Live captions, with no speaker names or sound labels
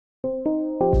Whatever.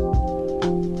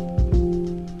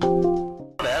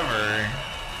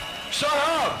 Shut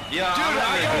up! Yeah, dude,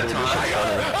 I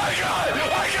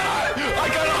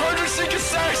got 100 sinking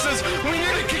saxes! We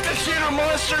need to kick the cheater,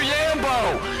 Monster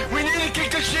Yambo! We need to kick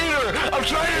the cheater! I'm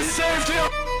trying to save TF2!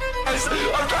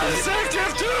 I'm trying to save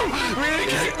TF2! We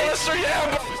need to kick Monster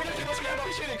Yambo!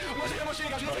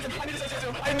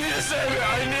 I need to save it!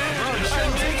 I need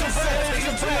to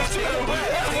save TF2!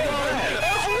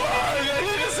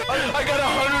 I got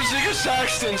 100 Ziga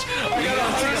Saxtons! I got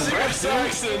 100 Ziga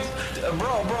Saxtons!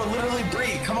 Bro, literally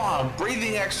breathe. Come on,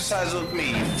 breathing exercise with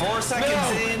me. 4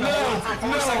 seconds in, hold for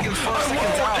 4 seconds, 4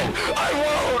 seconds out. I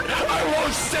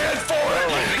won't stand for it!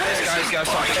 This guy's got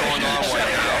something going on with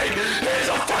him. He's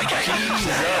a fucking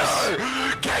cheater!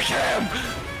 Kick him!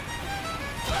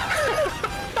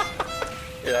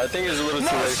 Yeah, I think it's a little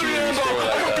too late for you to Monster score Yambo, I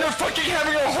like hope that. you're fucking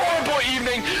having a horrible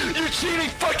evening! You cheating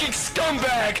fucking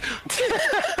scumbag!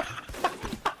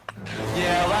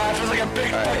 Yeah, laugh is like a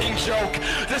big fucking joke.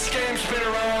 This game's been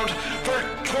around for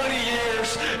 20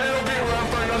 years, and it'll be around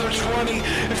for another 20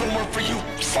 if it weren't for you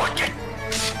fucking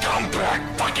scumbag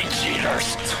fucking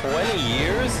cheaters! 20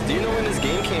 years? Do you know when this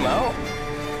game came out?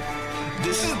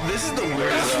 This is the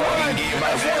weirdest fucking game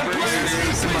I've ever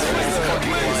experienced in my whole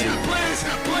fucking life. Please!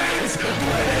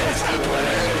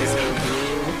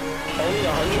 Only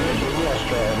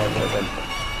 100?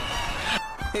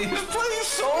 He was playing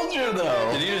soldier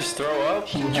though. Did you just throw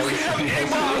up? You haven't hit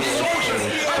my soldiers!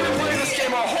 I've been playing this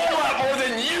game a whole lot more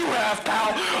than you have,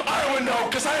 pal! I would know,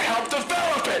 because I helped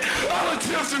develop it! I'm a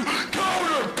TF2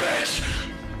 coder, bitch!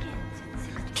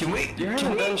 Can we? You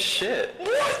haven't done shit.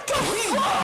 What the fuck?